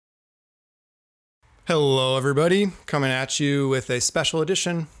Hello, everybody. Coming at you with a special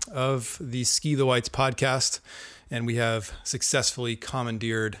edition of the Ski the Whites podcast. And we have successfully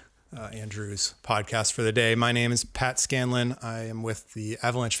commandeered Andrew's podcast for the day. My name is Pat Scanlon. I am with the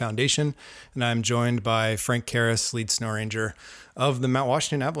Avalanche Foundation, and I'm joined by Frank Karras, lead snow ranger of the Mount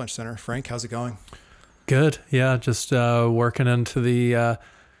Washington Avalanche Center. Frank, how's it going? Good. Yeah, just working into the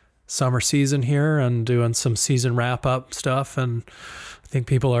summer season here and doing some season wrap-up stuff. And I think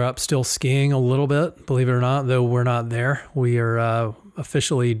people are up still skiing a little bit, believe it or not, though we're not there. We are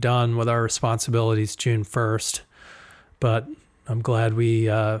officially done with our responsibilities June 1st. But I'm glad we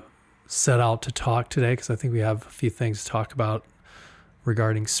set out to talk today because I think we have a few things to talk about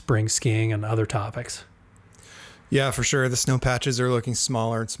regarding spring skiing and other topics. Yeah, for sure. The snow patches are looking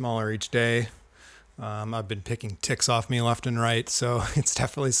smaller and smaller each day. I've been picking ticks off me left and right, so it's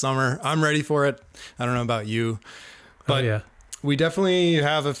definitely summer. I'm ready for it. I don't know about you, but we definitely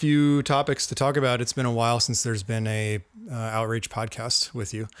have a few topics to talk about. It's been a while since there's been a Outreach podcast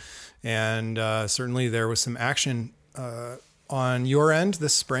with you, and certainly there was some action on your end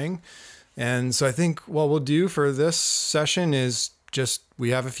this spring. And so I think what we'll do for this session is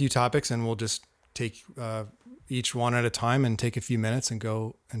we have a few topics and we'll just take each one at a time and take a few minutes and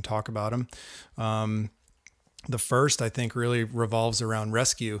go and talk about them. The first, I think, really revolves around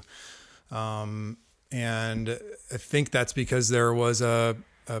rescue. And I think that's because there was a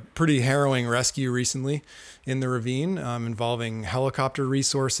pretty harrowing rescue recently in the ravine involving helicopter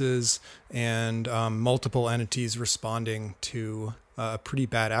resources and multiple entities responding to a pretty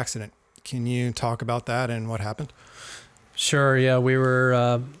bad accident. Can you talk about that and what happened? Sure. Yeah, we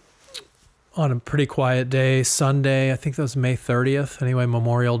were on a pretty quiet day, Sunday. I think that was May 30th. Anyway,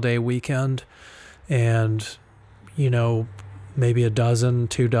 Memorial Day weekend. And, maybe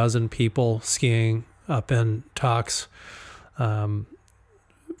 24 people skiing up in Tux.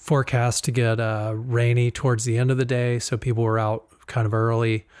 Forecast to get rainy towards the end of the day. So people were out kind of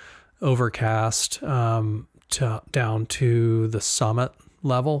early, overcast down to the summit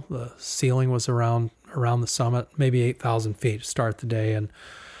level. The ceiling was around the summit, maybe 8,000 feet to start the day, and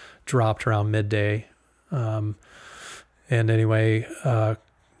dropped around midday. And anyway,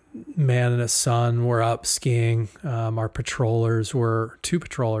 man and his son were up skiing. Our patrollers were, 2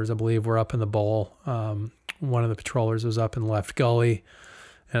 patrollers, I believe, were up in the bowl. One of the patrollers was up in the left gully.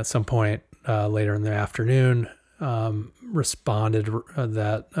 And at some point later in the afternoon, responded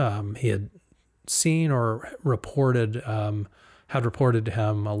that he had seen or had reported to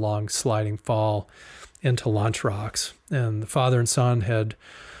him a long sliding fall into Lunch Rocks. And the father and son had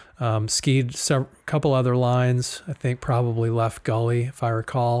skied a couple other lines, I think probably left gully, if I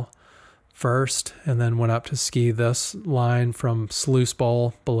recall, first, and then went up to ski this line from Sluice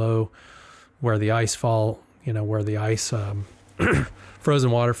Bowl below where the ice fall, where the ice frozen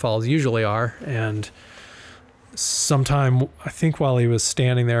waterfalls usually are. And sometime, I think while he was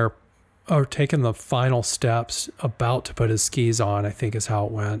standing there or taking the final steps, about to put his skis on, I think is how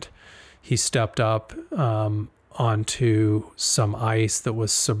it went, he stepped up onto some ice that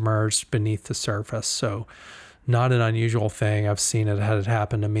was submerged beneath the surface. So not an unusual thing. I've seen it had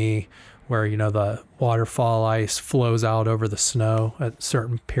happened to me where, the waterfall ice flows out over the snow at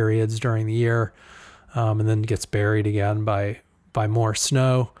certain periods during the year, and then gets buried again by more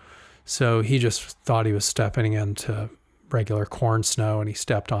snow. So he just thought he was stepping into regular corn snow, and he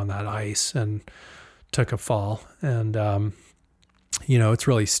stepped on that ice and took a fall. And, it's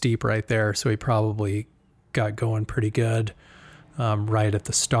really steep right there. So he probably got going pretty good right at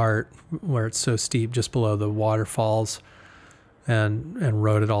the start where it's so steep just below the waterfalls, and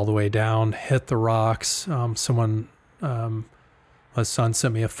rode it all the way down, hit the rocks. Someone, my son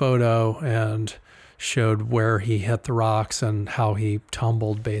sent me a photo and showed where he hit the rocks and how he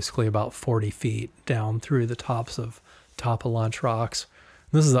tumbled basically about 40 feet down through the top of Lunch Rocks.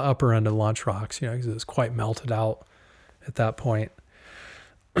 This is the upper end of Lunch Rocks, because it was quite melted out at that point.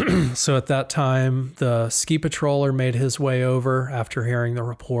 So at that time, the ski patroller made his way over after hearing the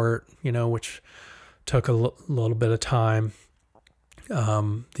report, which took a little bit of time.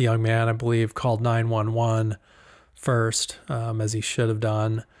 The young man, I believe, called 911 first, as he should have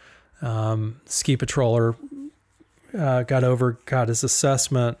done. Ski patroller got his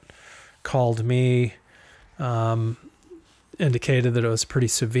assessment, called me, indicated that it was pretty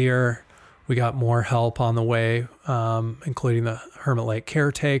severe. We got more help on the way, including the Hermit Lake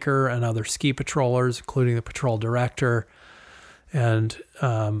caretaker and other ski patrollers, including the patrol director. And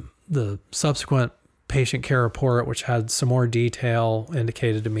the subsequent patient care report, which had some more detail,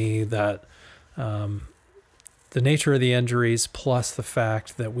 indicated to me that the nature of the injuries, plus the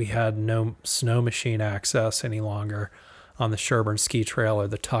fact that we had no snow machine access any longer on the Sherburne Ski Trail or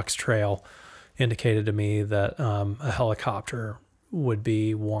the Tux Trail, indicated to me that a helicopter would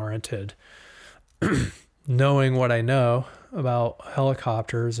be warranted. Knowing what I know about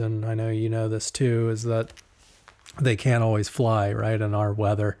helicopters, and I know you know this too, is that they can't always fly, right, in our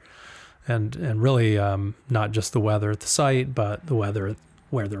weather. And really not just the weather at the site, but the weather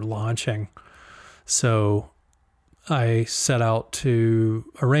where they're launching. So I set out to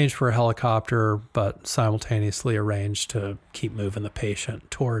arrange for a helicopter, but simultaneously arrange to keep moving the patient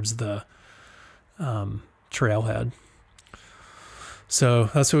towards the trailhead. So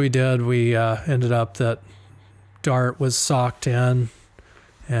that's what we did. We ended up that DART was socked in,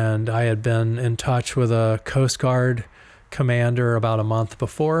 and I had been in touch with a Coast Guard commander about a month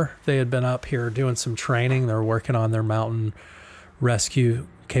before. They had been up here doing some training. They were working on their mountain rescue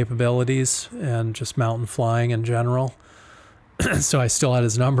capabilities and just mountain flying in general. So I still had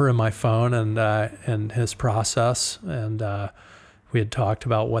his number in my phone and his process, and we had talked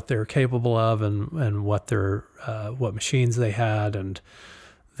about what they were capable of and what what machines they had, and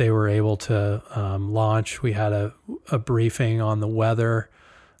they were able to launch. We had a briefing on the weather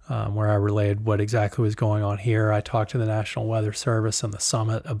where I relayed what exactly was going on here. I talked to the National Weather Service and the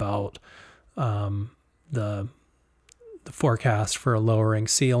summit about the forecast for a lowering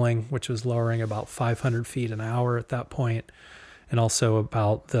ceiling, which was lowering about 500 feet an hour at that point, and also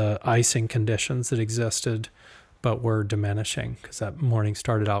about the icing conditions that existed but were diminishing because that morning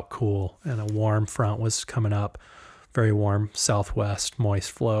started out cool and a warm front was coming up, very warm southwest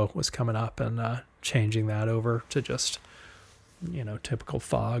moist flow was coming up and changing that over to just typical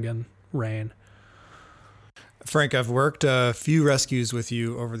fog and rain. Frank, I've worked a few rescues with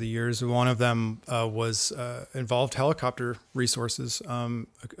you over the years. One of them involved helicopter resources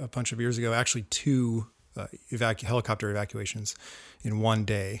a bunch of years ago, actually two helicopter evacuations in one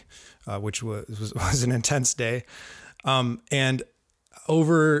day, which was an intense day. And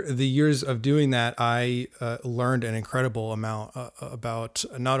over the years of doing that, I learned an incredible amount about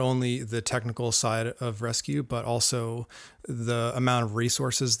not only the technical side of rescue, but also the amount of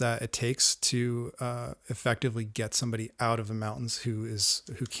resources that it takes to effectively get somebody out of the mountains who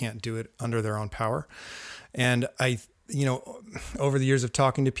can't do it under their own power. And over the years of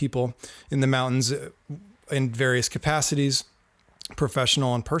talking to people in the mountains in various capacities,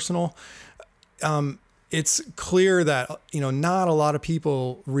 professional and personal, it's clear that, not a lot of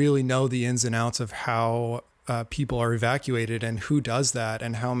people really know the ins and outs of how people are evacuated and who does that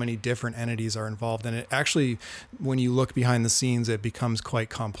and how many different entities are involved. And it actually, when you look behind the scenes, it becomes quite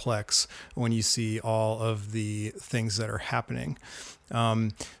complex when you see all of the things that are happening.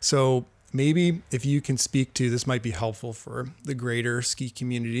 So maybe if you can speak to, this might be helpful for the greater ski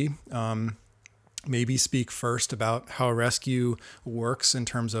community. Maybe speak first about how rescue works in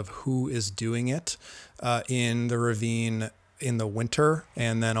terms of who is doing it in the ravine in the winter,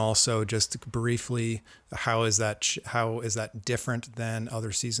 and then also just briefly, how is that different than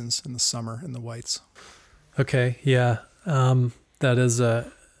other seasons in the summer in the Whites? Okay, yeah, that is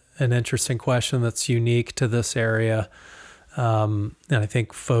an interesting question that's unique to this area, and I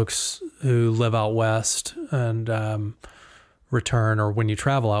think folks who live out west and return, or when you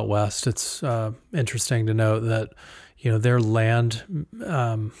travel out west, it's interesting to note that their land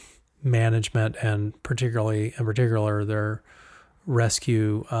management and in particular their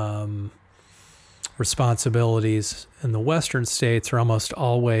rescue responsibilities in the western states are almost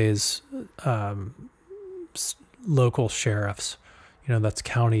always local sheriffs. That's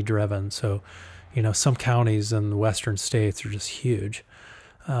county driven. So some counties in the western states are just huge,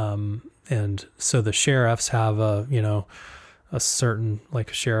 and so the sheriffs have a certain,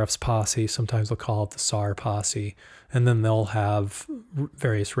 like a sheriff's posse, sometimes they'll call it the SAR posse, and then they'll have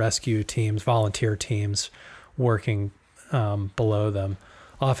various rescue teams, volunteer teams working below them.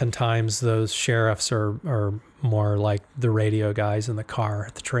 Oftentimes those sheriffs are more like the radio guys in the car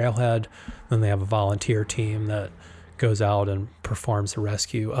at the trailhead. Then they have a volunteer team that goes out and performs the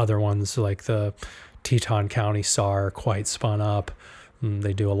rescue. Other ones, like the Teton County SAR, quite spun up.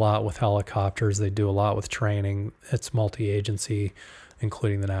 They do a lot with helicopters. They do a lot with training. It's multi-agency,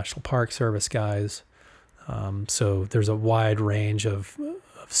 including the National Park Service guys. So there's a wide range of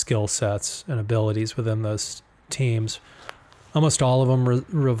skill sets and abilities within those teams. Almost all of them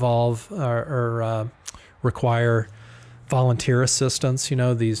revolve or require volunteer assistance.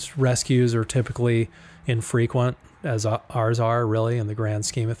 These rescues are typically infrequent, as ours are, really, in the grand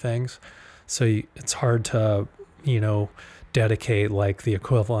scheme of things. So it's hard to, dedicate like the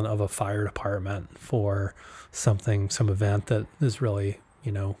equivalent of a fire department for some event that is really,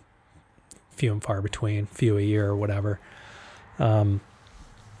 few and far between, few a year or whatever. In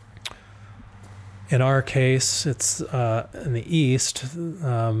our case, it's in the east,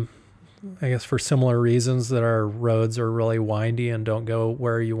 I guess for similar reasons that our roads are really windy and don't go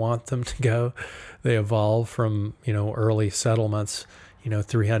where you want them to go. They evolve from, early settlements,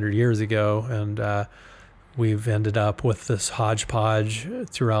 300 years ago. And we've ended up with this hodgepodge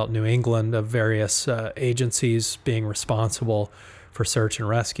throughout New England of various agencies being responsible for search and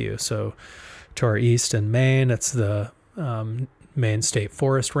rescue. So to our east in Maine, it's the Maine State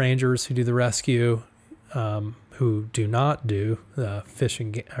Forest Rangers who do the rescue, who do not do the fish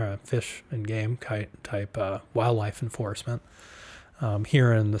and game type wildlife enforcement.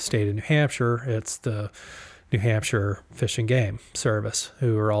 Here in the state of New Hampshire, it's the New Hampshire Fish and Game Service,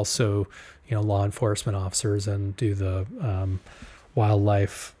 who are also, law enforcement officers and do the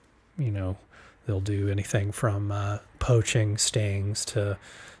wildlife. They'll do anything from poaching stings to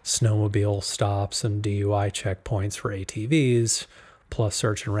snowmobile stops and DUI checkpoints for ATVs, plus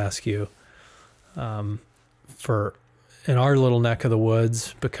search and rescue. For in our little neck of the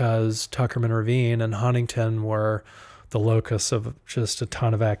woods, because Tuckerman Ravine and Huntington were the locus of just a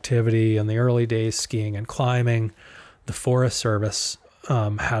ton of activity in the early days, skiing and climbing, the Forest Service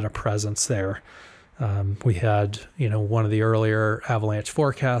had a presence there. We had, one of the earlier avalanche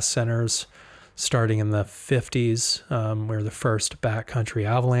forecast centers starting in the 50s. We were the first backcountry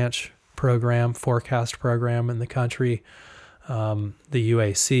avalanche forecast program in the country. The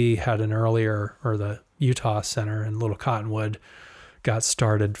UAC had an earlier, or the Utah Center in Little Cottonwood got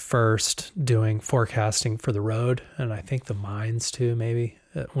started first doing forecasting for the road, and I think the mines too, maybe,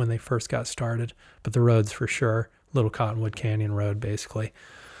 when they first got started, but the roads for sure, Little Cottonwood Canyon Road, basically.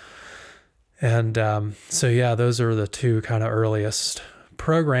 And those are the two kind of earliest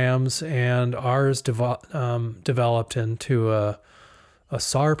programs, and ours developed into a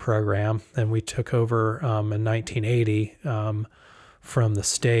SAR program, and we took over in 1980 from the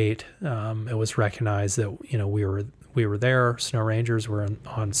state. It was recognized that we were there. Snow Rangers were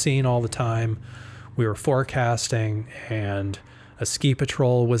on scene all the time. We were forecasting, and a ski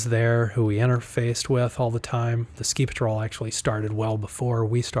patrol was there who we interfaced with all the time. The ski patrol actually started well before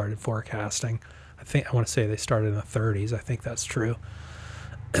we started forecasting. I want to say they started in the 30s. I think that's true.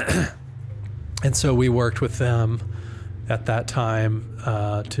 And so we worked with them at that time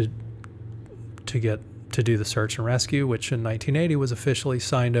to do the search and rescue, which in 1980 was officially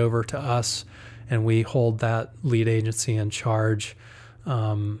signed over to us, and we hold that lead agency in charge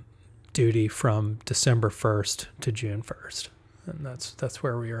duty from December 1st to June 1st, and that's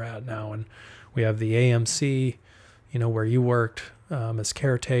where we are at now. And we have the AMC, where you worked as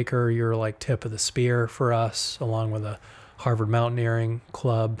caretaker. You're like tip of the spear for us, along with the Harvard Mountaineering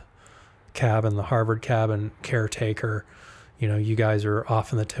Club cabin, the Harvard cabin caretaker. You guys are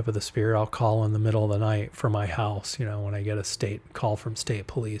often the tip of the spear. I'll call in the middle of the night for my house, when I get a call from state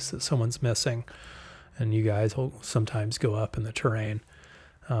police that someone's missing, and you guys will sometimes go up in the terrain,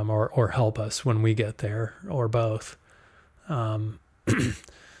 or help us when we get there, or both.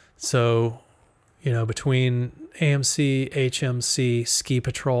 So, between AMC, HMC, Ski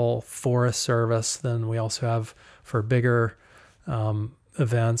Patrol, Forest Service, then we also have for bigger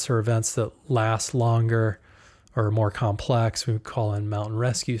events or events that last longer or more complex, we would call in Mountain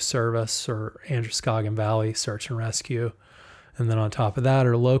Rescue Service or Androscoggin Valley Search and Rescue. And then on top of that,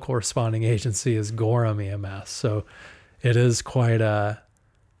 our local responding agency is Gorham EMS. So it is quite a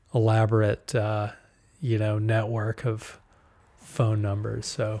elaborate, network of phone numbers.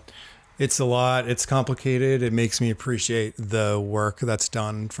 So it's a lot. It's complicated. It makes me appreciate the work that's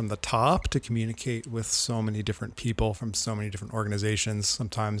done from the top to communicate with so many different people from so many different organizations,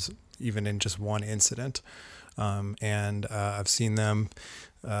 sometimes even in just one incident. And I've seen them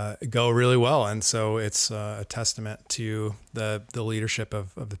go really well. And so it's a testament to the leadership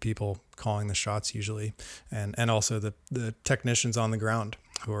of the people calling the shots usually, and also the technicians on the ground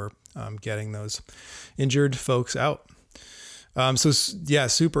who are getting those injured folks out.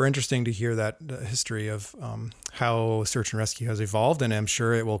 Super interesting to hear that history of how search and rescue has evolved, and I'm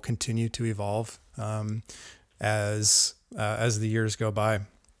sure it will continue to evolve as the years go by.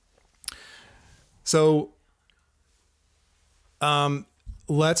 So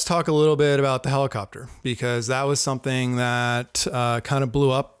let's talk a little bit about the helicopter, because that was something that kind of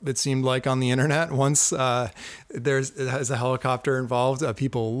blew up, it seemed like, on the internet. Once there's a helicopter involved,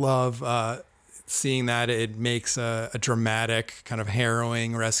 people love seeing that. It makes a dramatic, kind of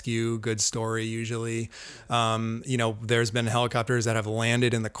harrowing rescue, good story usually. There's been helicopters that have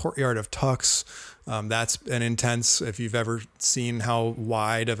landed in the courtyard of Tux. That's an intense, if you've ever seen how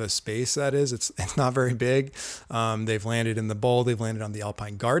wide of a space that is, it's not very big. They've landed in the Bowl, they've landed on the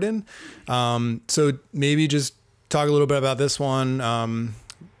Alpine Garden. So maybe just talk a little bit about this one.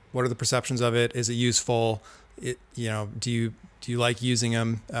 What are the perceptions of it? Is it useful? Do you do you like using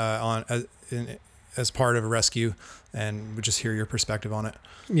them as part of a rescue? And would just hear your perspective on it.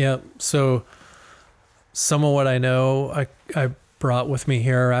 Yeah. So some of what I know, I brought with me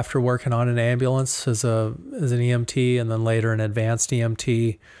here after working on an ambulance as an EMT, and then later an advanced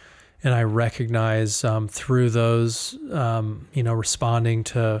EMT. And I recognize through those, responding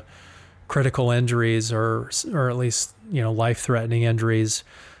to critical injuries or at least, life-threatening injuries,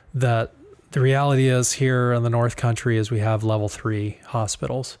 that the reality is here in the North Country is we have level 3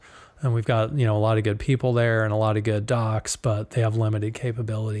 hospitals. And we've got, a lot of good people there and a lot of good docs, but they have limited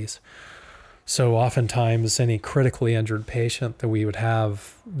capabilities. So oftentimes any critically injured patient that we would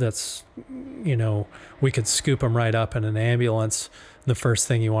have that's, we could scoop them right up in an ambulance. The first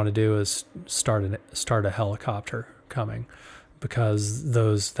thing you want to do is start a helicopter coming, because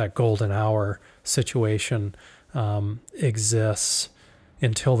that golden hour situation exists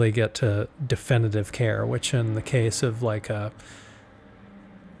until they get to definitive care, which in the case of like a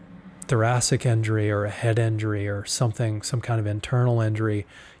thoracic injury or a head injury or some kind of internal injury,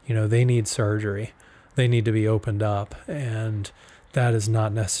 they need surgery. They need to be opened up. And that is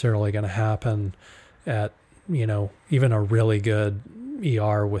not necessarily going to happen at, even a really good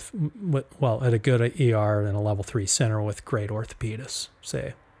ER at a good ER in a level 3 center with great orthopedists,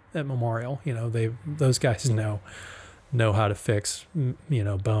 say at Memorial. Those guys know how to fix,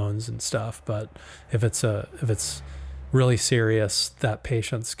 bones and stuff. But if it's really serious, that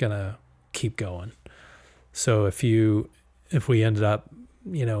patient's going to keep going. So if we ended up,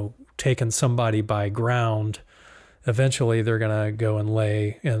 taking somebody by ground, eventually they're going to go and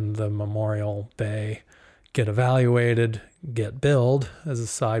lay in the Memorial Bay, get evaluated, get billed as a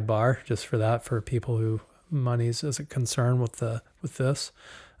sidebar, just for people who money's is a concern with this.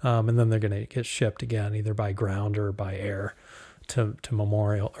 And then they're going to get shipped again, either by ground or by air to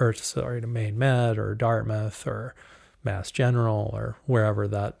Maine Med or Dartmouth or Mass General or wherever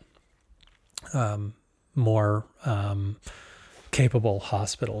that more capable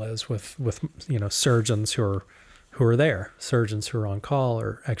hospital is with surgeons who are there, surgeons who are on call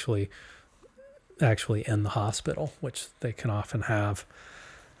or actually in the hospital, which they can often have.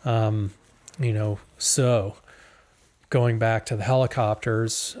 So going back to the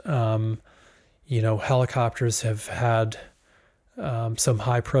helicopters, helicopters have had some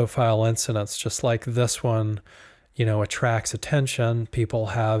high profile incidents, just like this one, attracts attention. People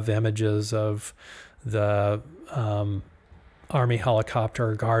have images of the Army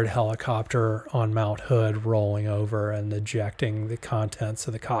helicopter, Guard helicopter on Mount Hood rolling over and ejecting the contents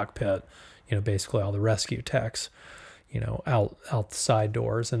of the cockpit, basically all the rescue techs, out the side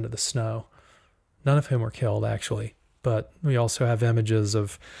doors into the snow. None of whom were killed, actually. But we also have images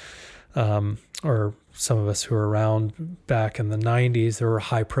of, or some of us who were around back in the 90s, there were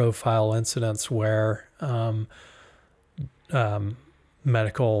high-profile incidents where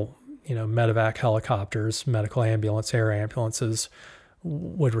medical, medevac helicopters, medical ambulance, air ambulances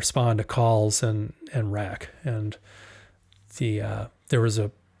would respond to calls and wreck. And there was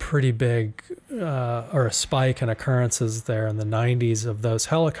a pretty big or a spike in occurrences there in the 90s of those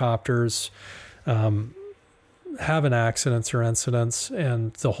helicopters having accidents or incidents,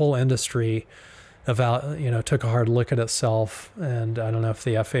 and the whole industry took a hard look at itself. And I don't know if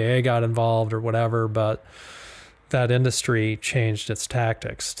the FAA got involved or whatever, but that industry changed its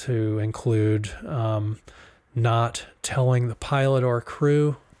tactics to include not telling the pilot or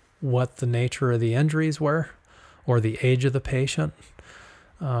crew what the nature of the injuries were or the age of the patient,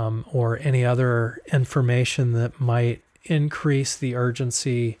 or any other information that might increase the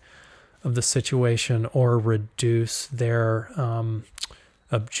urgency of the situation or reduce their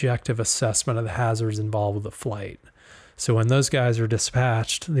objective assessment of the hazards involved with the flight. So when those guys are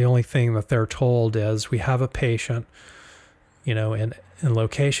dispatched, the only thing that they're told is, we have a patient, in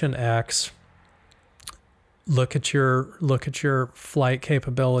location X. Look at your flight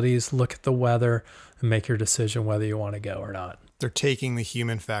capabilities, look at the weather, and make your decision whether you want to go or not. They're taking the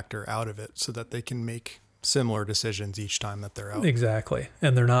human factor out of it so that they can make similar decisions each time that they're out. Exactly.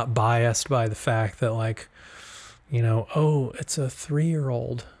 And they're not biased by the fact that it's a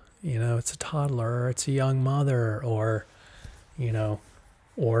 3-year-old, it's a toddler, or it's a young mother, or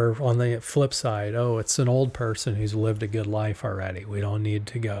on the flip side, it's an old person who's lived a good life already. We don't need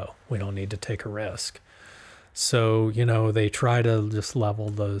to go. We don't need to take a risk. So, they try to just level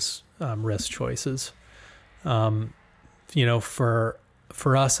those risk choices. For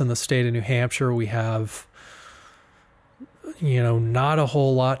us in the state of New Hampshire, we have, not a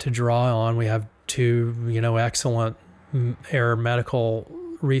whole lot to draw on. We have 2, excellent air medical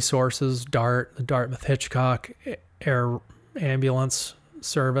resources, DART, the Dartmouth Hitchcock Air Ambulance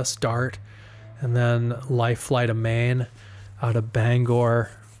Service, DART, and then Life Flight of Maine out of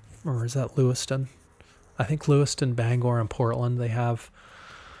Bangor, or is that Lewiston? I think Lewiston, Bangor, and Portland, they have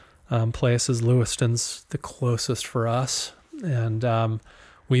places. Lewiston's the closest for us, and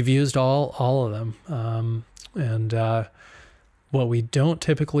we've used all of them. What we don't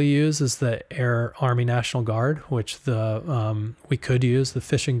typically use is the Army National Guard, which we could use. The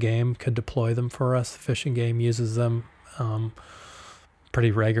Fish and Game could deploy them for us. The Fish and Game uses them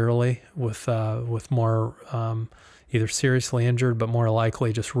pretty regularly with more either seriously injured, but more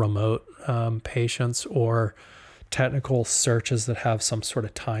likely just remote patients, or technical searches that have some sort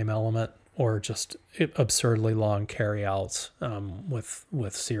of time element, or just absurdly long carryouts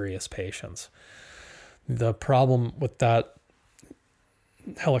with serious patients. The problem with that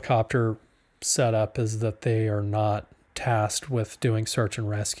helicopter setup is that they are not tasked with doing search and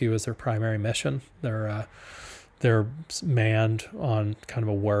rescue as their primary mission. They're manned on kind of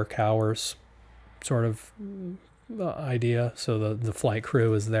a work hours sort of idea. So the flight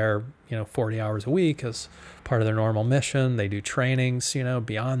crew is there, 40 hours a week as part of their normal mission. They do trainings,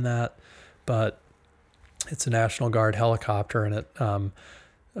 beyond that, but it's a National Guard helicopter, and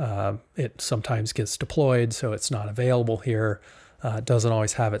it sometimes gets deployed, so it's not available here. It doesn't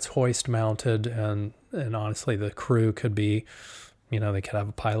always have its hoist mounted, and honestly, the crew could be, they could have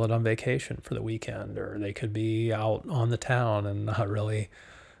a pilot on vacation for the weekend, or they could be out on the town and not really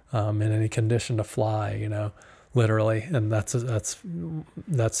in any condition to fly, literally. And that's it.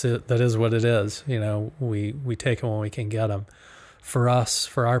 That is what it is. We take them when we can get them. For us,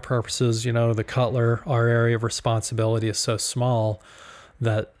 for our purposes, the Cutler, our area of responsibility is so small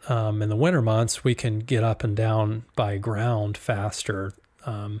that in the winter months, we can get up and down by ground faster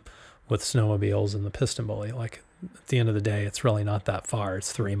with snowmobiles and the piston bully. Like, at the end of the day, it's really not that far.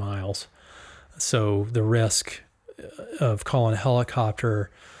 It's 3 miles. So the risk of calling a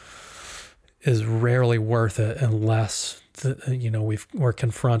helicopter is rarely worth it unless, we're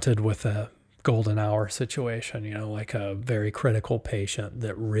confronted with a golden hour situation, like a very critical patient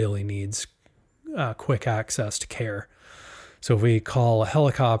that really needs quick access to care. So if we call a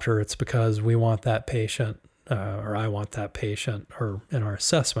helicopter, it's because we want that patient, or I want that patient, or in our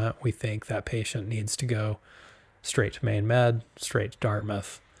assessment, we think that patient needs to go straight to Maine Med, straight to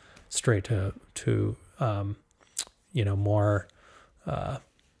Dartmouth, straight to more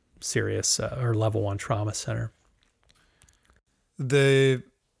serious or level 1 trauma center. The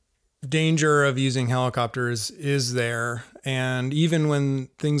danger of using helicopters is there, and even when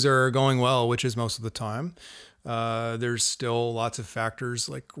things are going well, which is most of the time, there's still lots of factors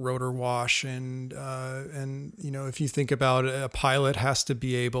like rotor wash, and if you think about it, a pilot has to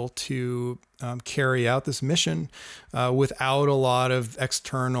be able to carry out this mission without a lot of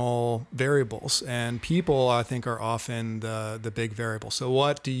external variables, and people, I think, are often the big variable. So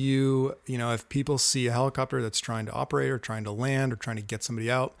what do you if people see a helicopter that's trying to operate or trying to land or trying to get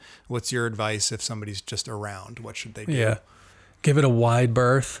somebody out, what's your advice if somebody's just around? What should they do? Yeah, give it a wide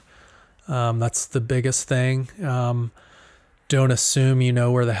berth. That's the biggest thing. Don't assume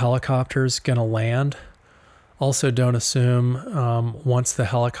where the helicopter's going to land. Also, don't assume once the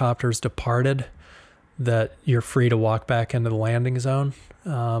helicopter's departed that you're free to walk back into the landing zone.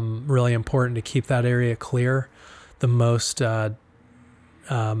 Really important to keep that area clear. The most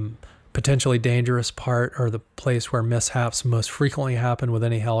potentially dangerous part, or the place where mishaps most frequently happen with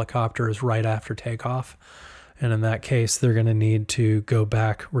any helicopter, is right after takeoff. And in that case, they're going to need to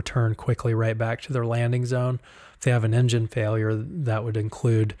return quickly right back to their landing zone. If they have an engine failure, that would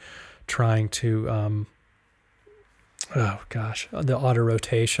include trying to, the auto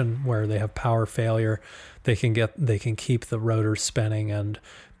rotation, where they have power failure. They can keep the rotors spinning and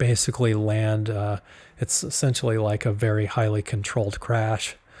basically land. It's essentially like a very highly controlled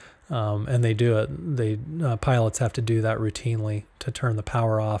crash. And they do it. Pilots have to do that routinely to turn the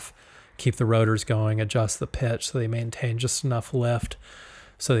power off, keep the rotors going, adjust the pitch so they maintain just enough lift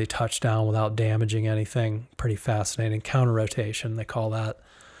so they touch down without damaging anything. Pretty fascinating. Counter rotation, they call that.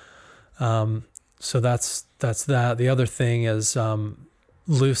 So that's that. The other thing is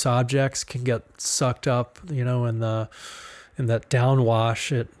loose objects can get sucked up, in that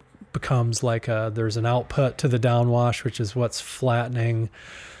downwash. It becomes like there's an output to the downwash, which is what's flattening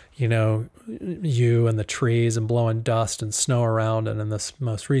you and the trees and blowing dust and snow around. And in this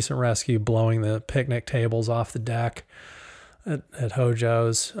most recent rescue, blowing the picnic tables off the deck at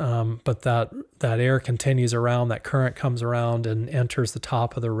Hojo's. But that air continues around, that current comes around and enters the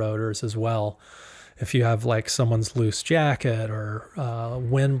top of the rotors as well. If you have like someone's loose jacket or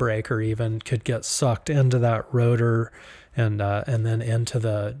windbreaker even, could get sucked into that rotor and then into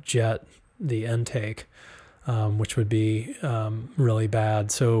the jet, the intake. Which would be really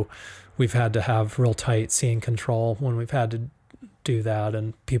bad. So we've had to have real tight scene control when we've had to do that,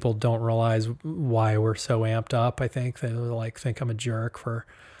 and people don't realize why we're so amped up. I think they like think I'm a jerk for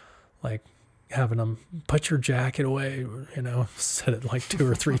like having them put your jacket away, said it like 2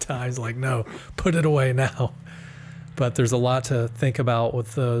 or 3 times, like, no, put it away now. But there's a lot to think about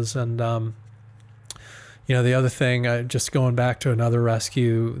with those. And, the other thing, just going back to another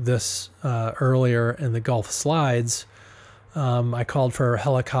rescue this earlier in the Gulf Slides, I called for a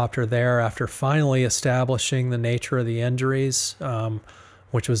helicopter there after finally establishing the nature of the injuries,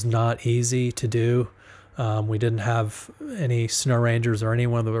 which was not easy to do. We didn't have any snow rangers or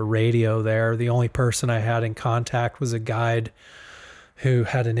anyone with a radio there. The only person I had in contact was a guide who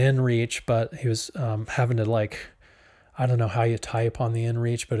had an inReach, but he was having to I don't know how you type on the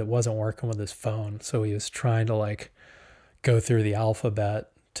inReach, but it wasn't working with his phone. So he was trying to go through the alphabet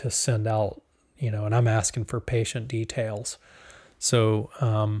to send out, and I'm asking for patient details. So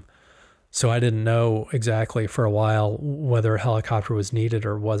I didn't know exactly for a while whether a helicopter was needed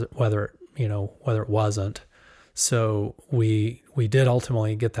or whether it wasn't. So we did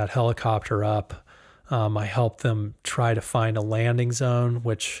ultimately get that helicopter up. I helped them try to find a landing zone,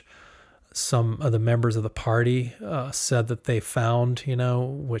 which some of the members of the party said that they found,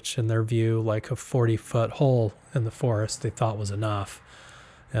 which in their view, like a 40-foot hole in the forest, they thought was enough.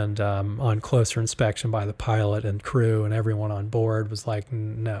 And on closer inspection by the pilot and crew and everyone on board was like,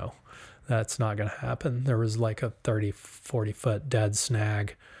 no, that's not going to happen. There was like a 30, 40-foot dead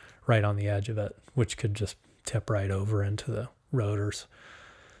snag right on the edge of it, which could just tip right over into the rotors.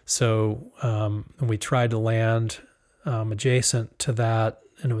 So we tried to land adjacent to that,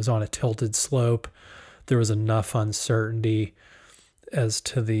 and it was on a tilted slope. There was enough uncertainty as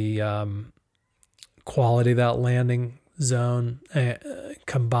to the quality of that landing zone,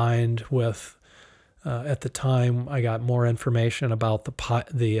 combined with at the time I got more information about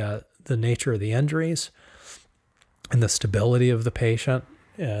the nature of the injuries and the stability of the patient,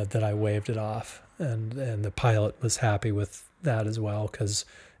 that I waived it off, and the pilot was happy with that as well, because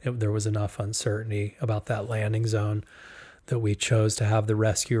there was enough uncertainty about that landing zone that we chose to have the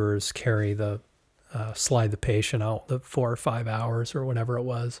rescuers carry slide the patient out the 4 or 5 hours or whatever it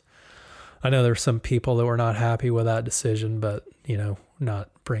was. I know there's some people that were not happy with that decision, but not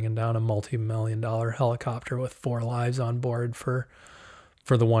bringing down a multi-million-dollar helicopter with 4 lives on board for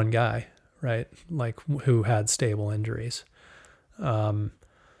the one guy, right? Like, who had stable injuries.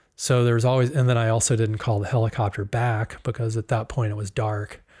 So there's always, and then I also didn't call the helicopter back because at that point it was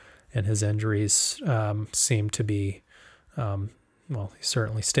dark and his injuries seemed to be, he's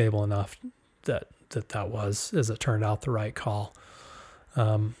certainly stable enough that was, as it turned out, the right call.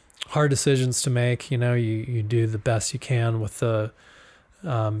 Hard decisions to make. You do the best you can with the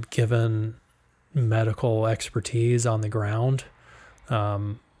given medical expertise on the ground.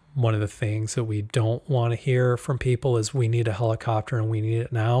 One of the things that we don't want to hear from people is, we need a helicopter and we need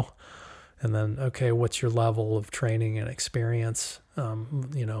it now. And then, okay, what's your level of training and experience?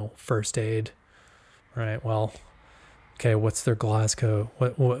 First aid, right? Well, okay, what's their Glasgow?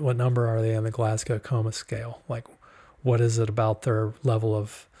 What number are they on the Glasgow Coma scale? Like, what is it about their level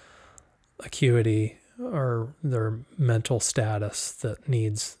of acuity or their mental status that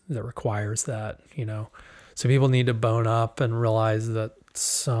requires that? So people need to bone up and realize that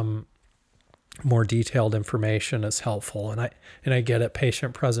some more detailed information is helpful. And I get it.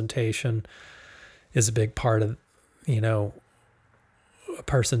 Patient presentation is a big part of, a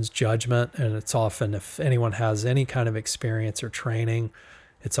person's judgment. And it's often, if anyone has any kind of experience or training,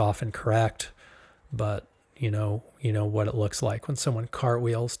 it's often correct. But, you know what it looks like when someone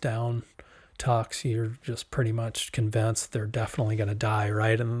cartwheels down Tux, you're just pretty much convinced they're definitely going to die,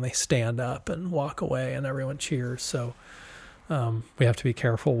 right? And then they stand up and walk away and everyone cheers. So we have to be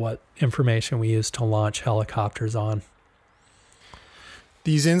careful what information we use to launch helicopters on.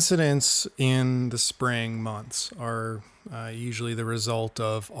 These incidents in the spring months are usually the result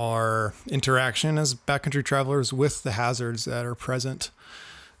of our interaction as backcountry travelers with the hazards that are present.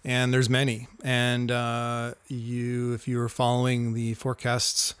 And there's many. And if you were following the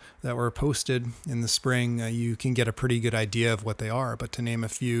forecasts that were posted in the spring, you can get a pretty good idea of what they are. But to name a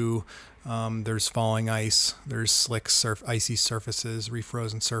few, there's falling ice, there's slick icy surfaces,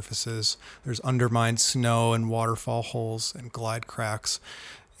 refrozen surfaces, there's undermined snow and waterfall holes and glide cracks.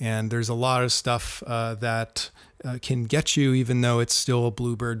 And there's a lot of stuff that can get you, even though it's still a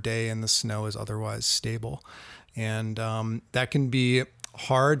bluebird day and the snow is otherwise stable. And that can be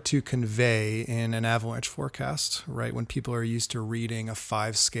hard to convey in an avalanche forecast, right? When people are used to reading a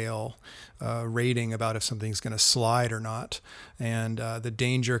 5-scale rating about if something's going to slide or not. And the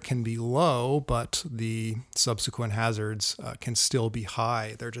danger can be low, but the subsequent hazards can still be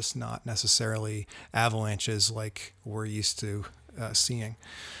high. They're just not necessarily avalanches like we're used to seeing.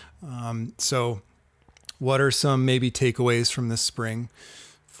 So what are some maybe takeaways from this spring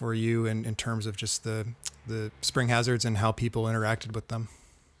for you in terms of just the spring hazards and how people interacted with them?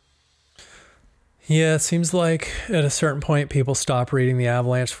 Yeah, it seems like at a certain point people stop reading the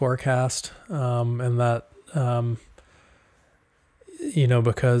avalanche forecast, and that,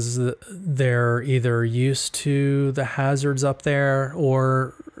 because they're either used to the hazards up there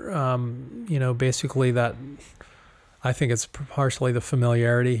or, basically that, I think it's partially the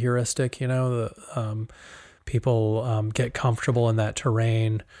familiarity heuristic, people get comfortable in that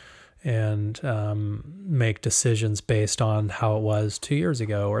terrain and make decisions based on how it was 2 years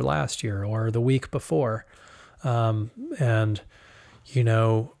ago or last year or the week before. That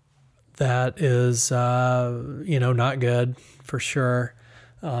is, not good for sure.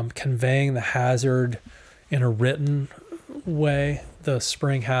 Conveying the hazard in a written way. The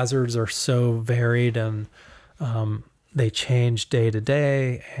spring hazards are so varied and they change day to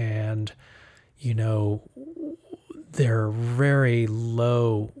day, and, they're very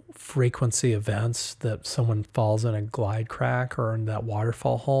low frequency events that someone falls in a glide crack or in that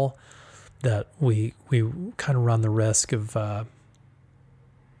waterfall hole, that we kind of run the risk of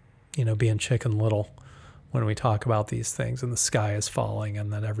being Chicken Little when we talk about these things, and the sky is falling,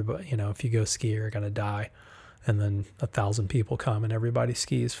 and then everybody, if you go ski, you're going to die, and then 1,000 people come and everybody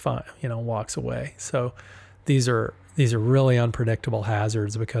skis fine, walks away. So these are really unpredictable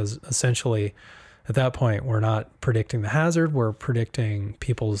hazards, because essentially at that point we're not predicting the hazard, we're predicting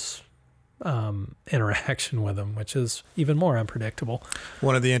people's interaction with them, which is even more unpredictable.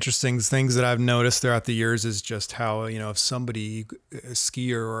 One of the interesting things that I've noticed throughout the years is just how, if somebody, a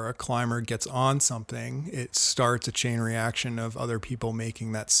skier or a climber, gets on something, it starts a chain reaction of other people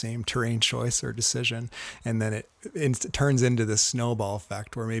making that same terrain choice or decision. And then it turns into this snowball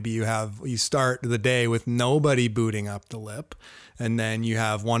effect where maybe you start the day with nobody booting up the lip, and then you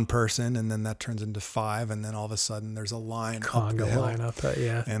have one person, and then that turns into 5, and then all of a sudden there's a line up the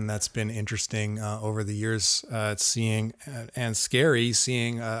hill. And that's been interesting over the years, seeing and scary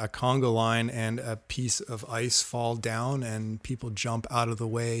seeing a conga line and a piece of ice fall down, and people jump out of the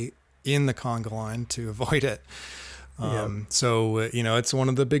way in the conga line to avoid it. So, it's one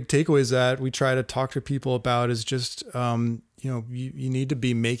of the big takeaways that we try to talk to people about is just, you need to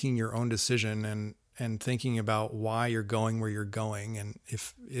be making your own decision and thinking about why you're going where you're going, and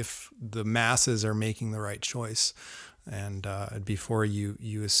if the masses are making the right choice, and before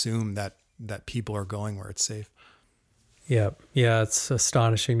you assume that people are going where it's safe. Yeah, it's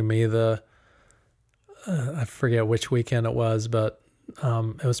astonishing to me. I forget which weekend it was, but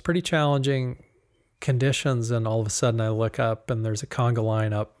it was pretty challenging conditions, and all of a sudden I look up and there's a conga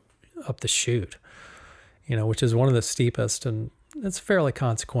line up the chute, which is one of the steepest, and it's fairly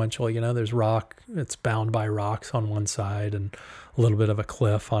consequential. There's rock, it's bound by rocks on one side and a little bit of a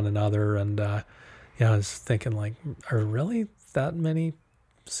cliff on another. And I was thinking, like, are really that many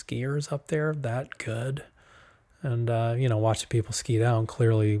skiers up there that good? And watching people ski down,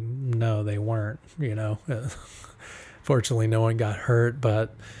 clearly no, they weren't. Fortunately no one got hurt,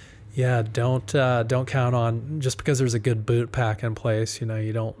 but yeah, don't count on, just because there's a good boot pack in place,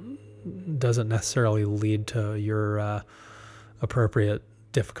 doesn't necessarily lead to your appropriate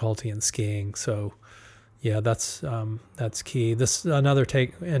difficulty in skiing. So yeah, that's key. Another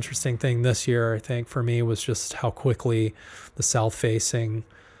interesting thing this year, I think, for me, was just how quickly the south facing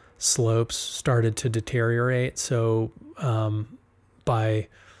slopes started to deteriorate. So by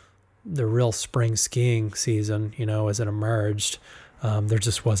the real spring skiing season, as it emerged, there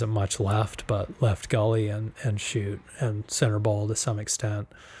just wasn't much left but Left Gully and chute and Center Bowl to some extent.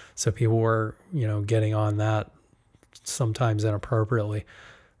 So people were, getting on that sometimes inappropriately,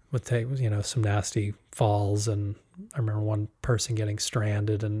 would take, some nasty falls. And I remember one person getting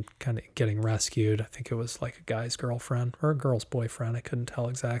stranded and kind of getting rescued. I think it was like a guy's girlfriend or a girl's boyfriend. I couldn't tell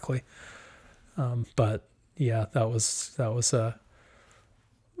exactly. But yeah, that was a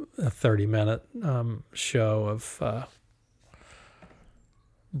 30-minute show of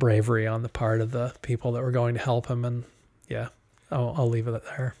bravery on the part of the people that were going to help him. And yeah, I'll leave it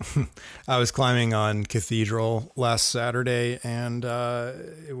there. I was climbing on Cathedral last Saturday, and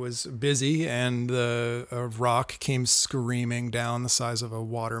it was busy, and a rock came screaming down the size of a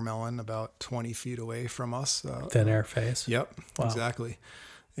watermelon about 20 feet away from us. Thin air face. Yep, wow. Exactly.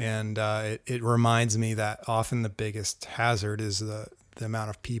 And it reminds me that often the biggest hazard is the amount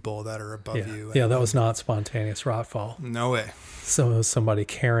of people that are above you. Yeah, that was not spontaneous rockfall. No way. So it was somebody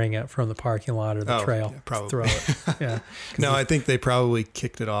carrying it from the parking lot or the trail. Yeah, probably. Throw it. Yeah. No, I think they probably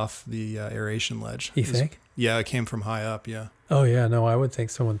kicked it off the aeration ledge. You think? Yeah, it came from high up. Yeah. Oh yeah, no, I would think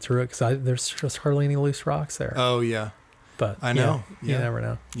someone threw it because there's just hardly any loose rocks there. Oh yeah. But I know. You never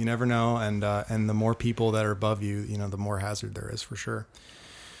know. You never know, and the more people that are above you, the more hazard there is for sure.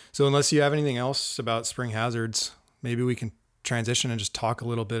 So unless you have anything else about spring hazards, maybe we can transition and just talk a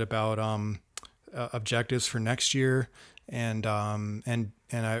little bit about objectives for next year. And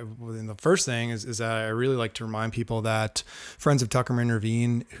the first thing is that I really like to remind people that Friends of Tuckerman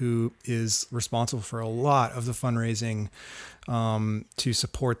Ravine, who is responsible for a lot of the fundraising to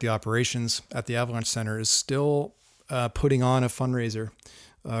support the operations at the Avalanche Center, is still putting on a fundraiser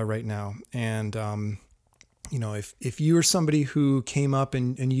right now. And if you are somebody who came up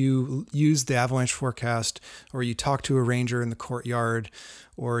and you used the avalanche forecast, or you talked to a ranger in the courtyard,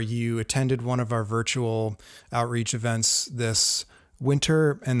 or you attended one of our virtual outreach events this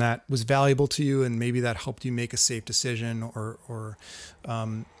winter and that was valuable to you, and maybe that helped you make a safe decision or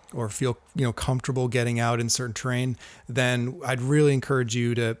feel comfortable getting out in certain terrain, then I'd really encourage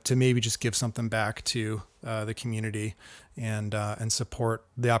you to maybe just give something back to the community and support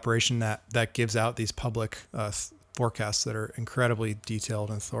the operation that gives out these public forecasts that are incredibly detailed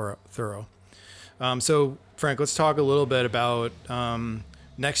and thorough. So Frank, let's talk a little bit about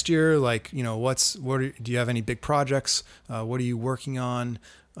next year. Do you have any big projects? What are you working on?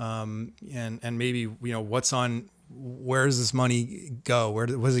 And maybe where does this money go? What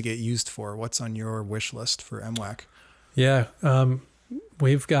does it get used for? What's on your wish list for MWAC? Yeah,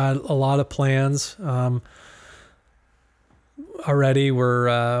 we've got a lot of plans. Already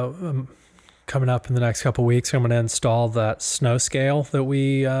we're coming up in the next couple of weeks. I'm going to install that snow scale that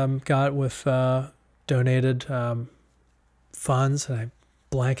we got with donated funds. And I'm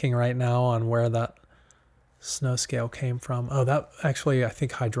blanking right now on where that snow scale came from. Oh, that actually, I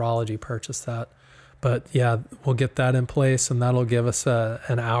think Hydrology purchased that. But yeah, we'll get that in place, and that'll give us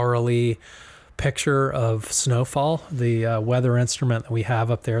an hourly picture of snowfall. The weather instrument that we have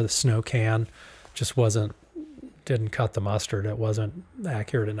up there, the SnowCan, just didn't cut the mustard. It wasn't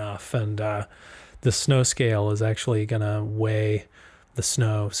accurate enough. And the snow scale is actually going to weigh the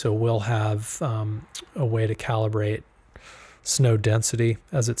snow. So we'll have a way to calibrate snow density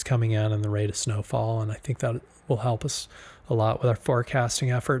as it's coming in and the rate of snowfall. And I think that will help us a lot with our forecasting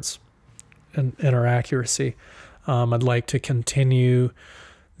efforts and our accuracy. I'd like to continue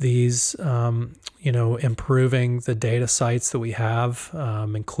these, improving the data sites that we have,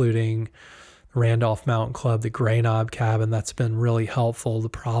 including Randolph Mountain Club, the Gray Knob Cabin. That's been really helpful. The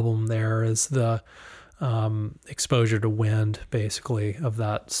problem there is the exposure to wind, basically, of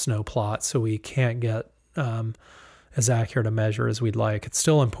that snow plot. So we can't get as accurate a measure as we'd like. It's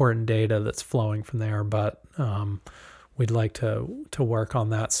still important data that's flowing from there, but we'd like to work on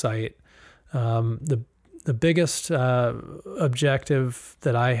that site. The biggest objective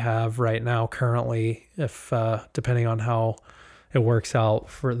that I have right now currently, if depending on how it works out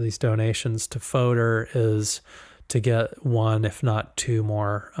for these donations to FODR, is to get one, if not two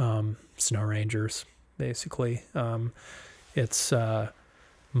more snow rangers, basically. It's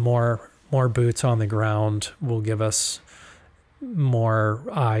more boots on the ground will give us more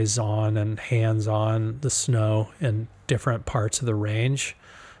eyes on and hands on the snow in different parts of the range.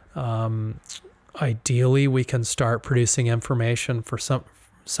 Ideally, we can start producing information for some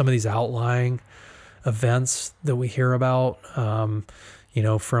of these outlying events that we hear about,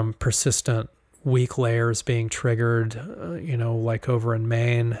 from persistent weak layers being triggered, like over in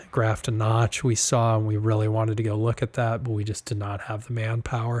Maine, Grafton Notch we saw, and we really wanted to go look at that, but we just did not have the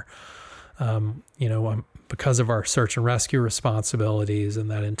manpower. Because of our search and rescue responsibilities and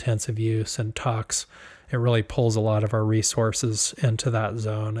that intensive use and tucks, it really pulls a lot of our resources into that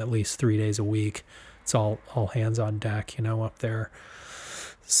zone at least 3 days a week. It's all hands on deck, up there.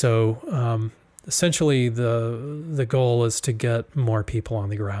 So essentially the goal is to get more people on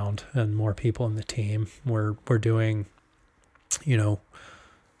the ground and more people in the team. We're doing,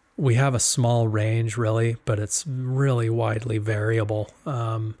 we have a small range really, but it's really widely variable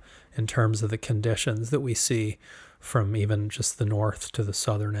in terms of the conditions that we see from even just the north to the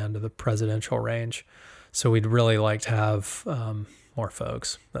southern end of the presidential range. So we'd really like to have more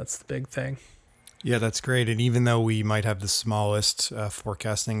folks. That's the big thing. Yeah, that's great. And even though we might have the smallest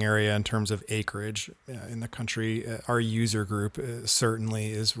forecasting area in terms of acreage in the country, our user group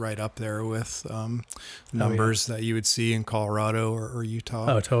certainly is right up there with numbers that you would see in Colorado or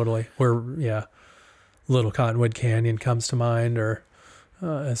Utah. Oh, totally. Little Cottonwood Canyon comes to mind, or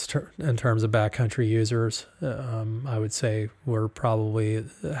in terms of backcountry users. I would say we're probably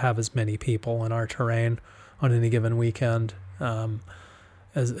have as many people in our terrain on any given weekend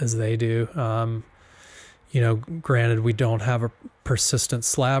as they do. Granted, we don't have a persistent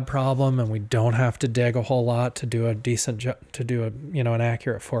slab problem, and we don't have to dig a whole lot to do a decent job, to do an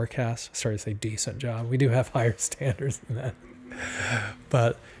accurate forecast. Sorry to say decent job. We do have higher standards than that.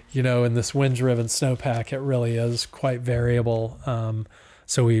 But, in this wind-driven snowpack, it really is quite variable.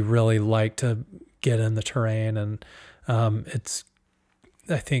 So we really like to get in the terrain, and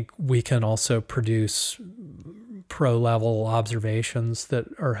I think we can also produce pro-level observations that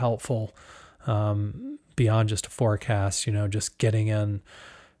are helpful beyond just a forecast, just getting in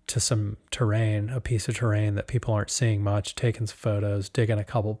to some terrain, a piece of terrain that people aren't seeing much, taking some photos, digging a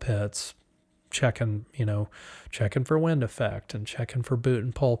couple pits, checking for wind effect and checking for boot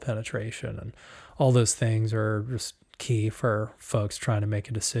and pole penetration. And all those things are just key for folks trying to make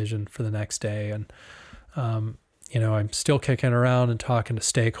a decision for the next day. And, I'm still kicking around and talking to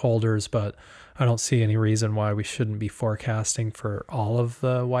stakeholders, but I don't see any reason why we shouldn't be forecasting for all of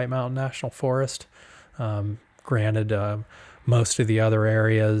the White Mountain National Forest. Granted, most of the other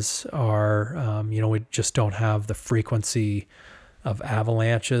areas are, we just don't have the frequency of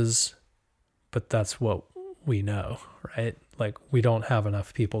avalanches, but that's what we know, right? Like, we don't have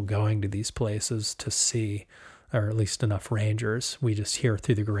enough people going to these places to see, or at least enough rangers. We just hear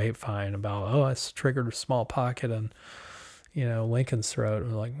through the grapevine about, it's triggered a small pocket and, Lincoln's Throat.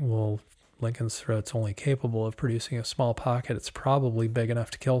 And we're like, well, Lincoln's Throat's only capable of producing a small pocket. It's probably big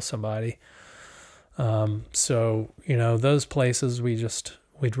enough to kill somebody. So, those places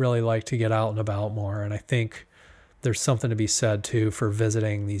we'd really like to get out and about more. And I think there's something to be said too for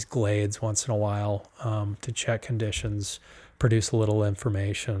visiting these glades once in a while, to check conditions, produce a little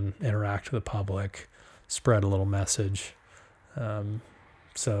information, interact with the public, spread a little message.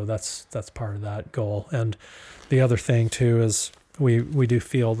 So that's part of that goal. And the other thing too is we do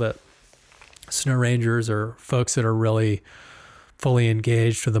feel that snow rangers are folks that are really fully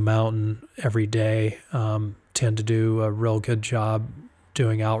engaged with the mountain every day, tend to do a real good job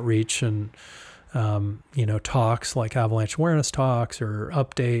doing outreach and, talks like avalanche awareness talks or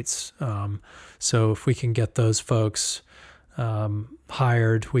updates. So if we can get those folks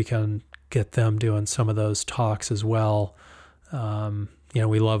hired, we can get them doing some of those talks as well.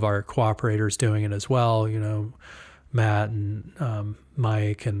 We love our cooperators doing it as well. Matt and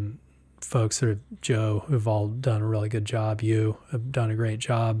Mike and folks that Joe, who've all done a really good job. You have done a great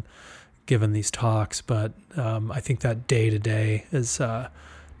job giving these talks, but I think that day-to-day is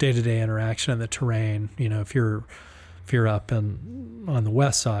day-to-day interaction in the terrain. If you're up on the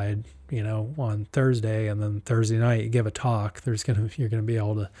west side, on Thursday, and then Thursday night you give a talk, you're gonna be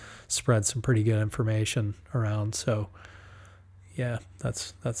able to spread some pretty good information around. So yeah,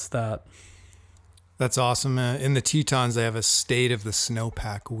 that's that. That's awesome. In the Tetons, they have a State of the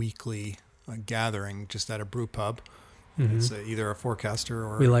Snowpack weekly gathering just at a brew pub. Mm-hmm. It's either a forecaster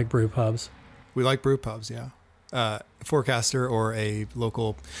or... We like brew pubs. We like brew pubs, yeah. A forecaster or a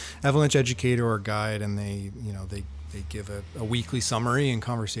local avalanche educator or guide, and they give a weekly summary and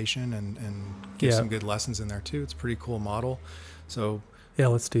conversation and give some good lessons in there too. It's a pretty cool model. So... yeah,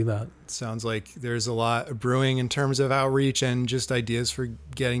 let's do that. Sounds like there's a lot brewing in terms of outreach and just ideas for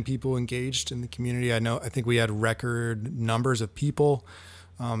getting people engaged in the community. I think we had record numbers of people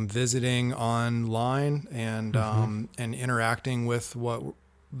visiting online and and interacting with what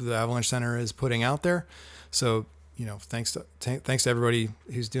the Avalanche Center is putting out there. So, thanks to everybody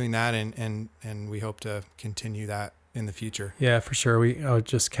who's doing that, and we hope to continue that in the future. Yeah, for sure. I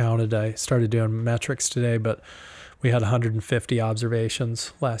just counted. I started doing metrics today, but we had 150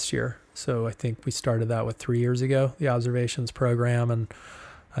 observations last year. So I think we started that 3 years ago, the observations program. And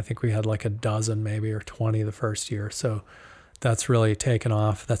I think we had like a dozen maybe or 20 the first year. So that's really taken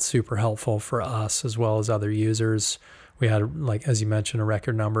off. That's super helpful for us as well as other users. We had, like, as you mentioned, a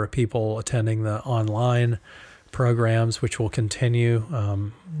record number of people attending the online programs, which will continue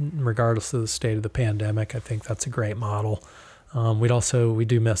regardless of the state of the pandemic. I think that's a great model. We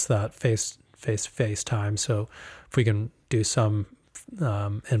do miss that face-to-face time. So if we can do some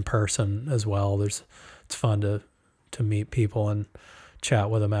in person as well, it's fun to meet people and chat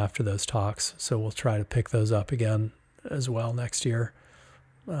with them after those talks. So we'll try to pick those up again as well next year.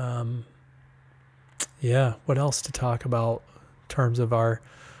 What else to talk about in terms of our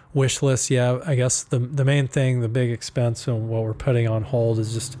wish list? Yeah, I guess the main thing, the big expense and what we're putting on hold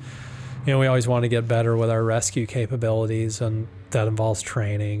is just, we always want to get better with our rescue capabilities, and that involves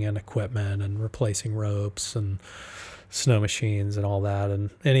training and equipment and replacing ropes and snow machines and all that, and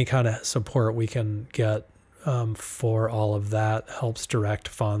any kind of support we can get for all of that helps direct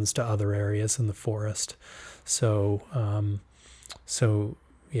funds to other areas in the forest. So,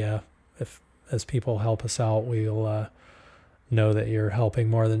 yeah, if as people help us out, we'll know that you're helping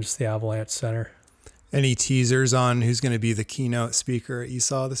more than just the Avalanche Center. Any teasers on who's going to be the keynote speaker at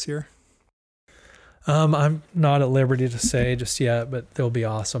ESAW this year? I'm not at liberty to say just yet, but they'll be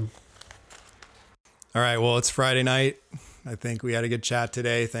awesome. All right. Well, it's Friday night. I think we had a good chat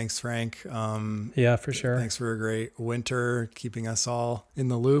today. Thanks, Frank. Yeah, for sure. Thanks for a great winter, keeping us all in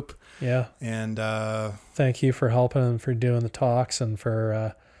the loop. Yeah. And thank you for helping and for doing the talks and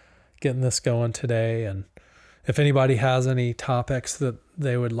for getting this going today. And if anybody has any topics that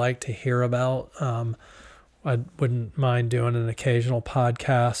they would like to hear about, I wouldn't mind doing an occasional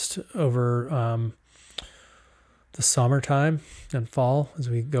podcast over the summertime and fall as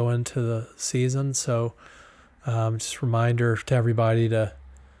we go into the season. So just a reminder to everybody to,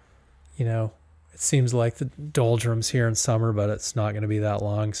 it seems like the doldrums here in summer, but it's not going to be that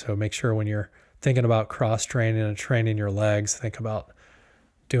long. So make sure when you're thinking about cross training and training your legs, think about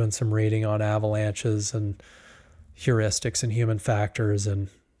doing some reading on avalanches and heuristics and human factors. And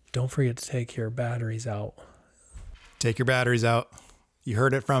don't forget to take your batteries out. Take your batteries out. You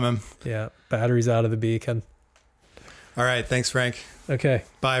heard it from him. Yeah. Batteries out of the beacon. All right. Thanks, Frank. Okay.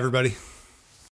 Bye, everybody.